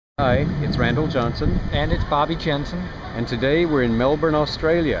Hi, it's Randall Johnson. And it's Bobby Jensen. And today we're in Melbourne,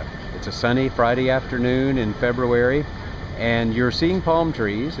 Australia. It's a sunny Friday afternoon in February, and you're seeing palm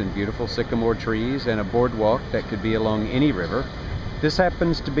trees and beautiful sycamore trees and a boardwalk that could be along any river. This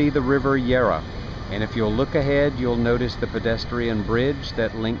happens to be the River Yarra, and if you'll look ahead, you'll notice the pedestrian bridge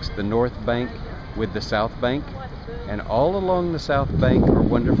that links the North Bank with the South Bank. And all along the South Bank are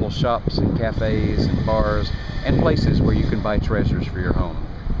wonderful shops and cafes and bars and places where you can buy treasures for your home.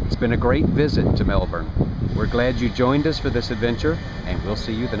 It's been a great visit to Melbourne. We're glad you joined us for this adventure, and we'll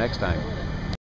see you the next time.